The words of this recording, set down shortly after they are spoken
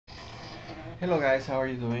Hello guys, how are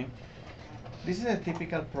you doing? This is a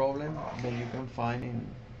typical problem that you can find in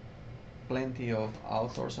plenty of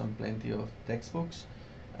authors and plenty of textbooks.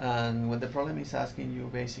 And what the problem is asking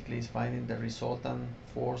you basically is finding the resultant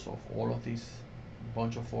force of all of these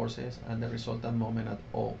bunch of forces and the resultant moment at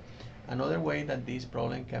O. Another way that this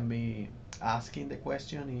problem can be asking the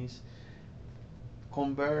question is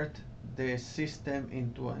convert the system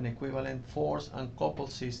into an equivalent force and couple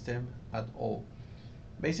system at O.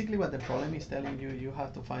 Basically what the problem is telling you, you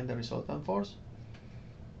have to find the resultant force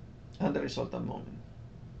and the resultant moment.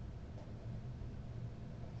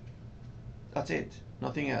 That's it,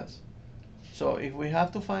 nothing else. So if we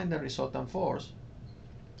have to find the resultant force,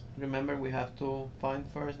 remember we have to find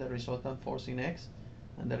first the resultant force in X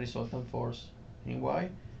and the resultant force in Y,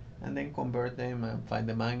 and then convert them and find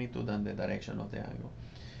the magnitude and the direction of the angle.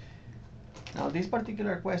 Now this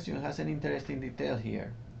particular question has an interesting detail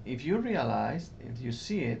here. If you realize, if you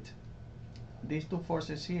see it, these two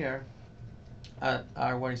forces here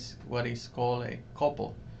are what is called a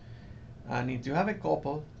couple. And if you have a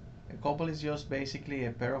couple is just basically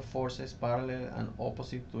a pair of forces parallel and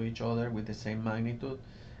opposite to each other with the same magnitude.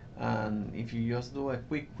 And if you just do a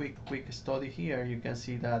quick study here, you can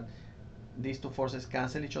see that these two forces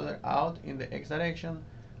cancel each other out in the x direction.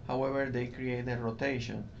 However, they create a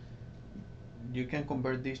rotation. You can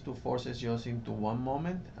convert these two forces just into one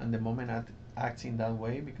moment, and the moment acts in that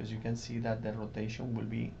way because you can see that the rotation will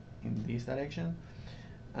be in this direction.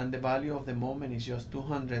 And the value of the moment is just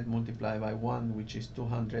 200 multiplied by 1, which is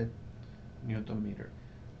 200 Newton meter.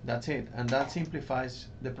 That's it. And that simplifies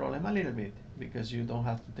the problem a little bit because you don't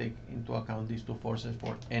have to take into account these two forces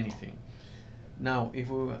for anything. Now, if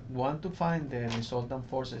we want to find the resultant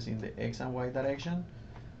forces in the x and y direction,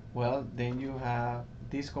 well, then you have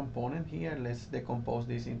this component here. Let's decompose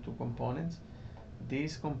this into components.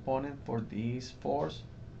 This component for this force,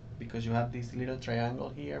 because you have this little triangle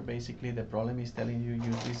here, basically the problem is telling you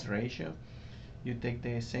use this ratio. You take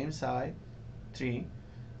the same side, 3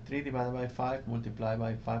 divided by 5 multiplied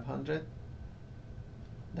by 500.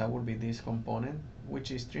 That would be this component,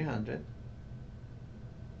 which is 300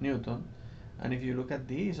 Newton. And if you look at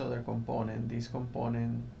this other component, this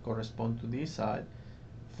component corresponds to this side,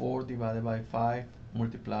 4 divided by 5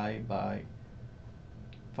 multiplied by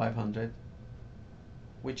 500,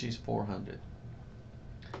 which is 400.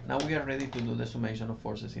 Now we are ready to do the summation of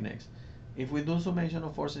forces in X. If we do summation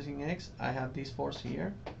of forces in X, I have this force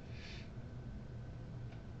here,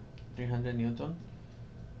 300 Newton.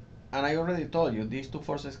 And I already told you, these two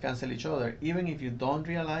forces cancel each other. Even if you don't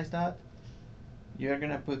realize that, you're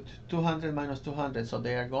going to put 200 minus 200, so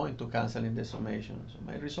they are going to cancel in the summation. So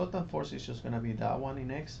my resultant force is just going to be that one in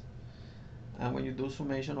X. And when you do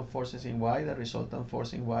summation of forces in Y, the resultant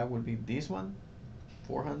force in Y will be this one,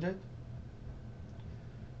 400,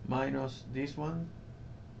 minus this one,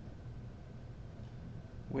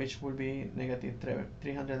 which will be negative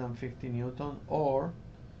 350 Newton, or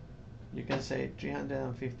you can say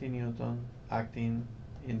 350 Newton acting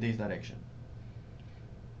in this direction.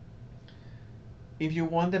 If you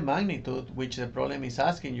want the magnitude, which the problem is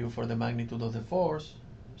asking you for the magnitude of the force,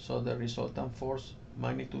 so the resultant force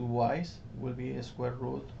magnitude wise will be a square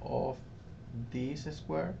root of this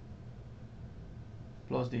square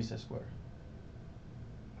plus this square.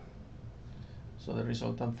 So the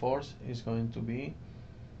resultant force is going to be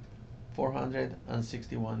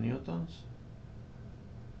 461 newtons.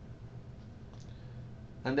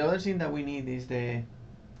 And the other thing that we need is the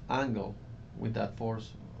angle with that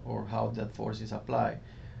force, or how that force is applied.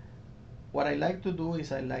 What I like to do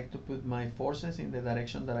is I like to put my forces in the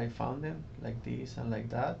direction that I found them, like this and like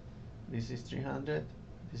that. This is 300,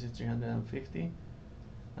 this is 350.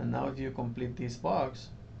 And now if you complete this box,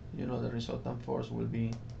 you know the resultant force will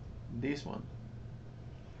be this one.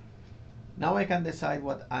 Now I can decide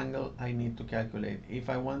what angle I need to calculate. If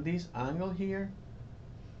I want this angle here,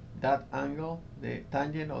 that angle, the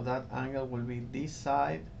tangent of that angle will be this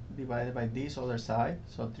side divided by this other side.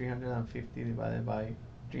 So 350 divided by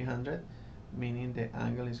 300, meaning the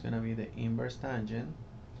angle is going to be the inverse tangent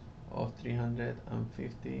of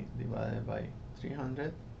 350 divided by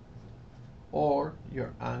 300, or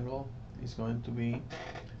your angle is going to be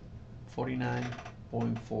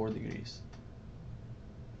 49.4 degrees.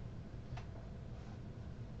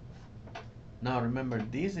 Now remember,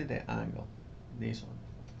 this is the angle, this one.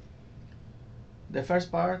 The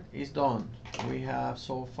first part is done. We have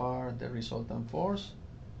so far the resultant force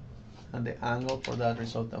and the angle for that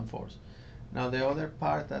resultant force. Now the other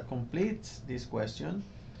part that completes this question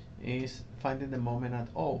is finding the moment at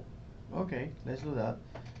O. Okay, let's do that.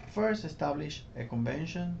 First, establish a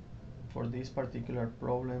convention. For this particular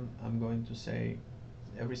problem, I'm going to say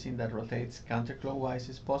everything that rotates counterclockwise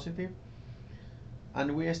is positive.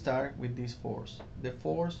 And we start with this force. The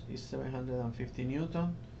force is 750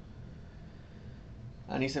 Newton,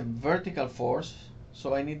 and it's a vertical force,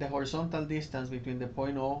 so I need the horizontal distance between the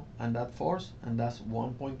point O and that force, and that's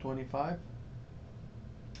 1.25.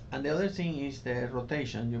 And the other thing is the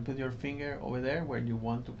rotation. You put your finger over there where you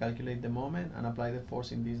want to calculate the moment and apply the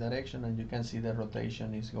force in this direction, and you can see the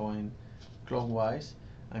rotation is going clockwise,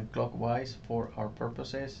 and clockwise for our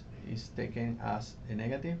purposes is taken as a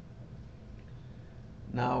negative.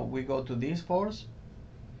 Now we go to this force.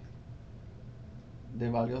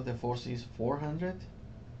 The value of the force is 400,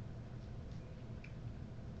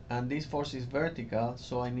 and this force is vertical,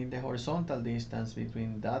 so I need the horizontal distance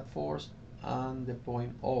between that force and the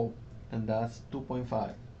point O, and that's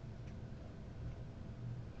 2.5.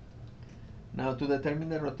 Now to determine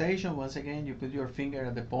the rotation, once again you put your finger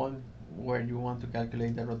at the point where you want to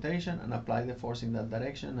calculate the rotation and apply the force in that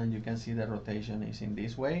direction, and you can see the rotation is in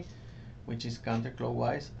this way, which is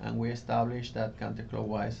counterclockwise, and we established that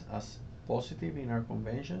counterclockwise as positive in our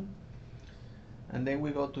convention. And then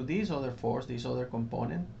we go to this other force, this other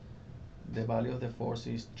component. The value of the force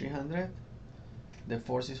is 300. The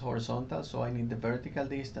force is horizontal, so I need the vertical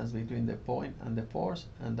distance between the point and the force,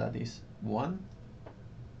 and that is 1.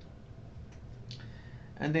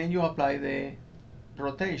 And then you apply the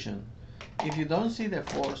rotation. If you don't see the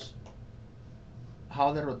force,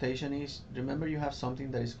 how the rotation is, remember you have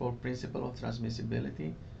something that is called principle of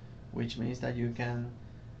transmissibility, which means that you can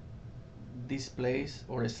displace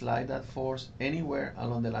or slide that force anywhere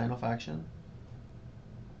along the line of action,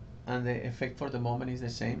 and the effect for the moment is the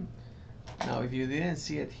same. Now if you didn't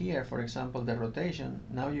see it here, for example the rotation,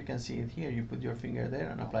 now you can see it here. You put your finger there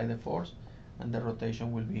and apply the force, and the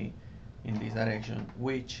rotation will be in this direction,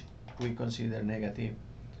 which we consider negative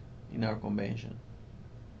in our convention.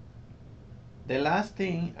 The last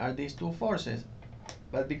thing are these two forces,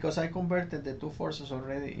 but because I converted the two forces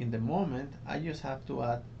already in the moment, I just have to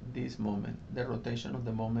add this moment. The rotation of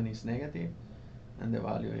the moment is negative, and the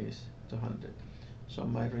value is 200. So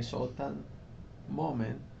my resultant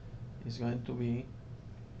moment is going to be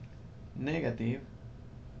negative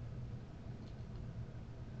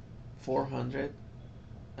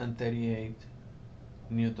 438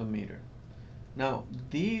 Newton meter. Now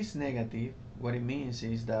this negative, what it means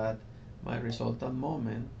is that my resultant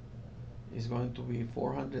moment is going to be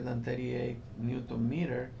 438 Newton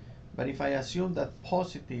meter, but if I assume that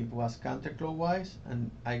positive was counterclockwise and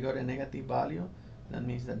I got a negative value, that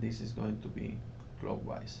means that this is going to be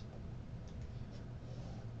clockwise.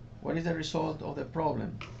 What is the result of the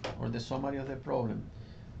problem, or the summary of the problem?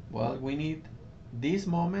 Well, we need this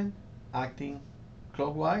moment acting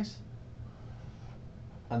clockwise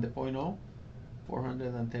at the point O,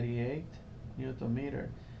 438 Newton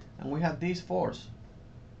meter, and we have this force.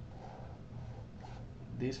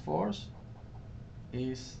 This force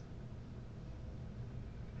is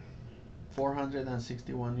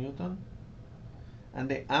 461 Newton, and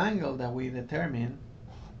the angle that we determined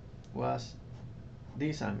was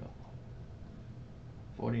this angle,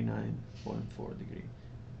 49.4 degrees,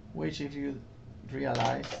 which if you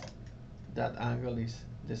realize, that angle is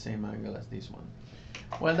the same angle as this one.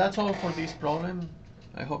 Well, that's all for this problem.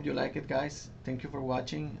 I hope you like it, guys. Thank you for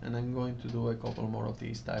watching, and I'm going to do a couple more of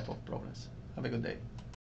these type of problems. Have a good day.